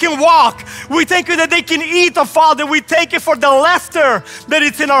that they can walk. We thank you that they can eat, oh Father. We thank you for the laughter that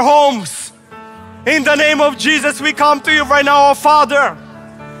it's in our homes. In the name of Jesus, we come to you right now, oh Father.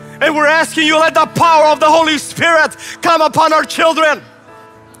 And we're asking you, let the power of the Holy Spirit come upon our children.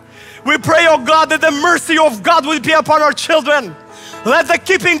 We pray, oh God, that the mercy of God will be upon our children. Let the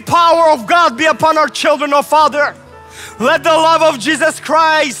keeping power of God be upon our children, oh Father. Let the love of Jesus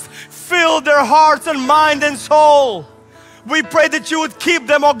Christ fill their hearts and mind and soul. We pray that you would keep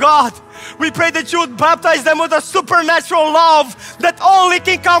them, oh God. We pray that you would baptize them with a supernatural love that only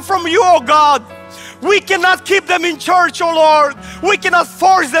can come from you, oh God. We cannot keep them in church, oh Lord. We cannot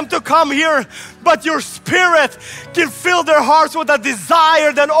force them to come here. But your Spirit can fill their hearts with a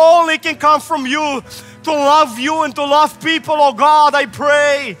desire that only can come from you, to love you and to love people. Oh God, I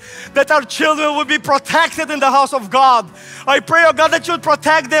pray that our children will be protected in the house of God. I pray, oh God, that you would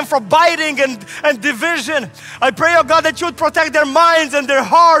protect them from biting and division. I pray, oh God, that you would protect their minds and their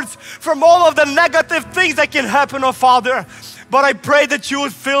hearts from all of the negative things that can happen, oh Father. But I pray that you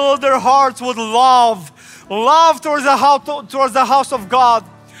would fill their hearts with love love towards the house of God,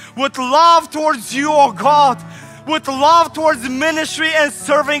 with love towards you, oh God, with love towards ministry and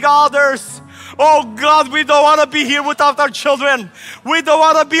serving others. Oh God, we don't want to be here without our children. We don't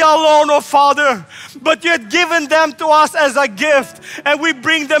want to be alone, oh Father. But you had given them to us as a gift, and we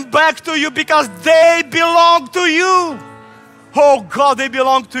bring them back to you because they belong to you. Oh God, they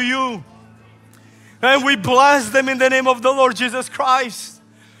belong to you. And we bless them in the name of the Lord Jesus Christ.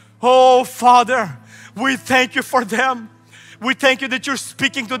 Oh Father, we thank you for them. We thank you that you're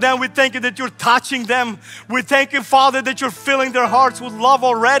speaking to them. We thank you that you're touching them. We thank you, Father, that you're filling their hearts with love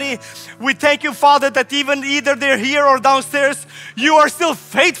already. We thank you, Father, that even either they're here or downstairs, you are still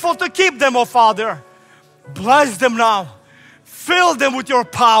faithful to keep them, oh Father. Bless them now. Fill them with your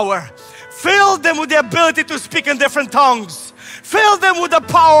power. Fill them with the ability to speak in different tongues. Fill them with the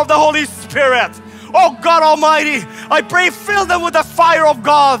power of the Holy Spirit. Oh God Almighty, I pray, fill them with the fire of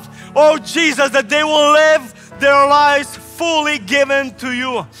God. Oh Jesus, that they will live their lives fully given to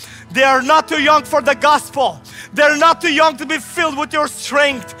you. They are not too young for the gospel. They're not too young to be filled with your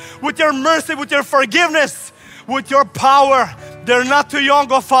strength, with your mercy, with your forgiveness, with your power. They're not too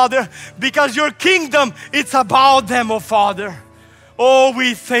young, oh Father, because your kingdom, it's about them, oh Father. Oh,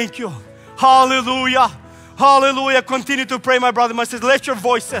 we thank you. Hallelujah. Hallelujah. Continue to pray, my brother, my sister. Lift your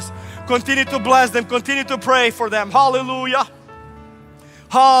voices. Continue to bless them. Continue to pray for them. Hallelujah.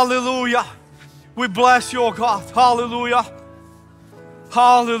 Hallelujah. We bless you, oh God. Hallelujah.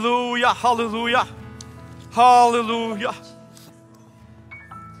 Hallelujah. Hallelujah. Hallelujah.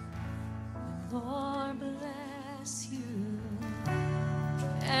 Lord bless you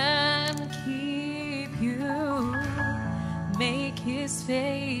and keep you. Make His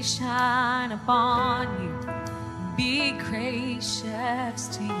face shine upon you. Be gracious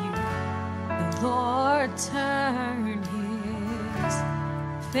to you. The Lord turn His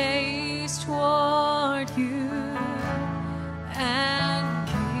face toward you and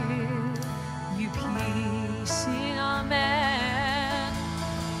give you peace. Sing amen.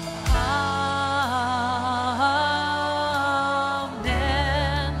 Amen.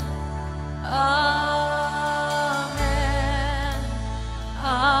 Amen.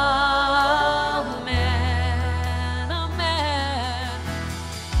 Amen. Amen.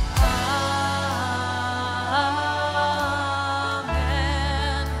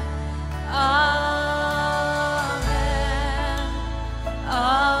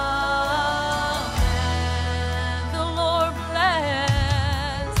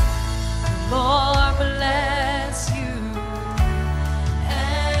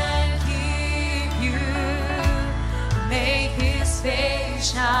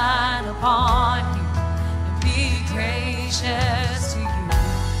 Shine upon you and be gracious to you.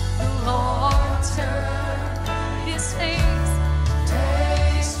 The Lord turn His face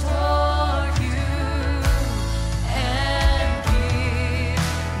toward you and give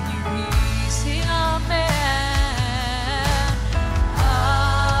you peace. Sing amen.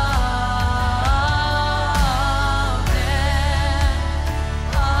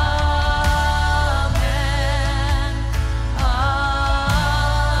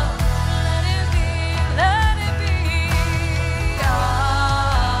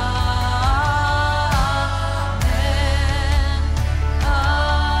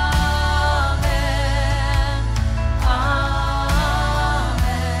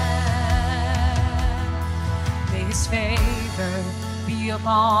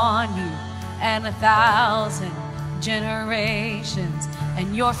 Upon you and 1,000 generations,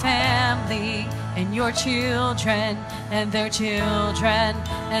 and your family and your children and their children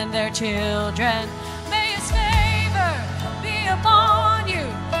and their children. May His favor be upon you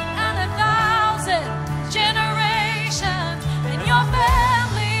and 1,000 generations, and your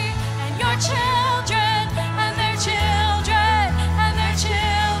family and your children and their children and their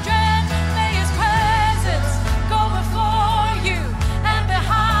children. May His presence go before you,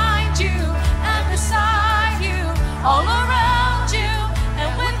 behind you and beside you, all around you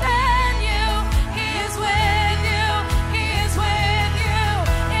and within you. He is with you. He is with you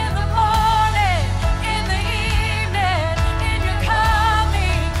in the morning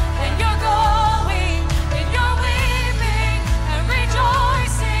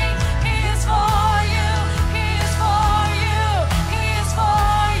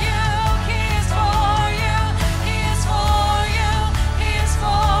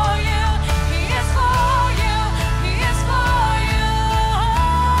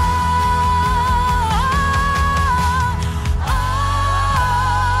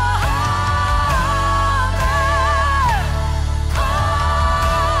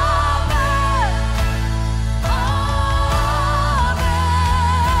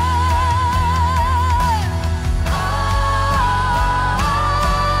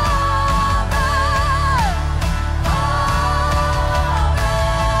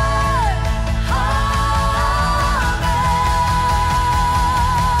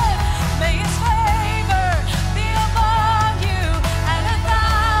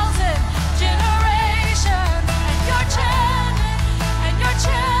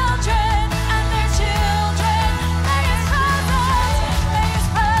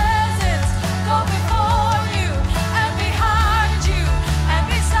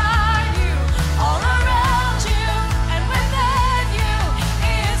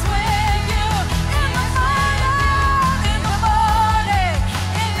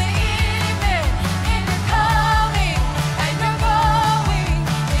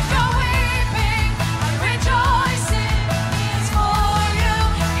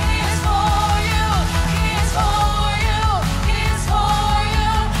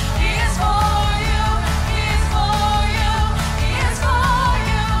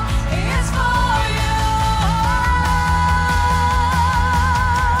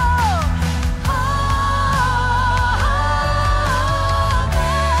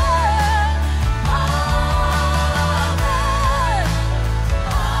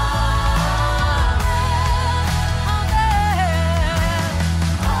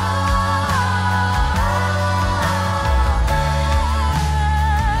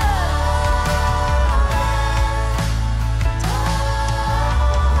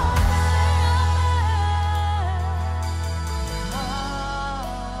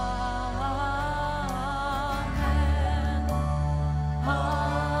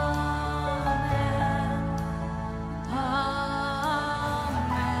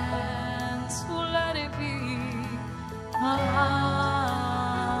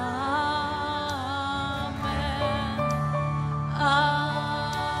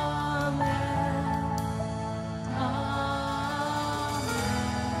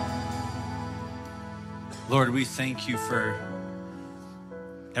Lord, we thank you for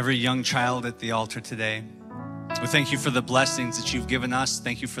every young child at the altar today. We thank you for the blessings that you've given us.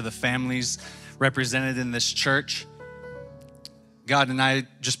 Thank you for the families represented in this church. God, and I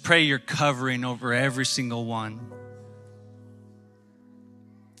just pray your covering over every single one.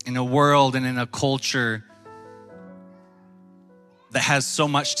 In a world and in a culture that has so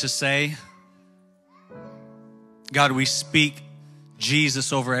much to say, God, we speak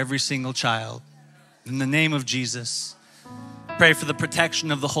Jesus over every single child. In the name of Jesus, pray for the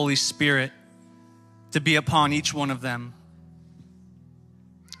protection of the Holy Spirit to be upon each one of them.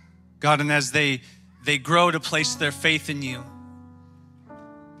 God, and as they grow to place their faith in you,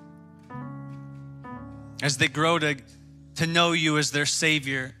 as they grow to know you as their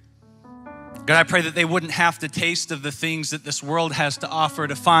Savior, God, I pray that they wouldn't have to taste of the things that this world has to offer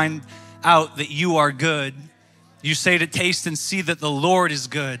to find out that you are good. You say to taste and see that the Lord is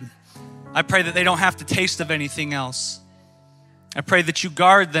good. I pray that they don't have to taste of anything else. I pray that you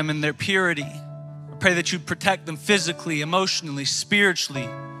guard them in their purity. I pray that you protect them physically, emotionally, spiritually.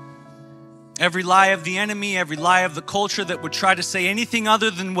 Every lie of the enemy, every lie of the culture that would try to say anything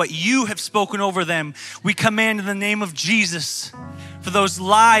other than what you have spoken over them, we command in the name of Jesus for those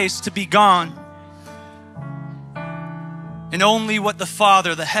lies to be gone. And only what the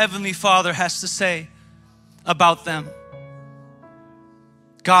Father, the Heavenly Father, has to say about them.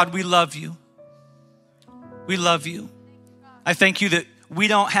 God, we love you. We love you. I thank you that we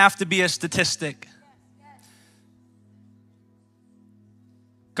don't have to be a statistic.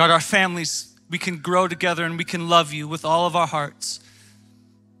 God, our families, we can grow together and we can love you with all of our hearts.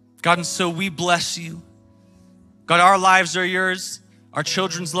 God, and so we bless you. God, our lives are yours. Our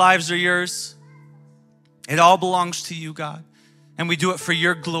children's lives are yours. It all belongs to you, God. And we do it for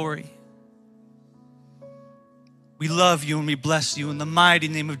your glory. We love you and we bless you in the mighty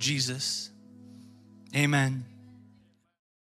name of Jesus. Amen.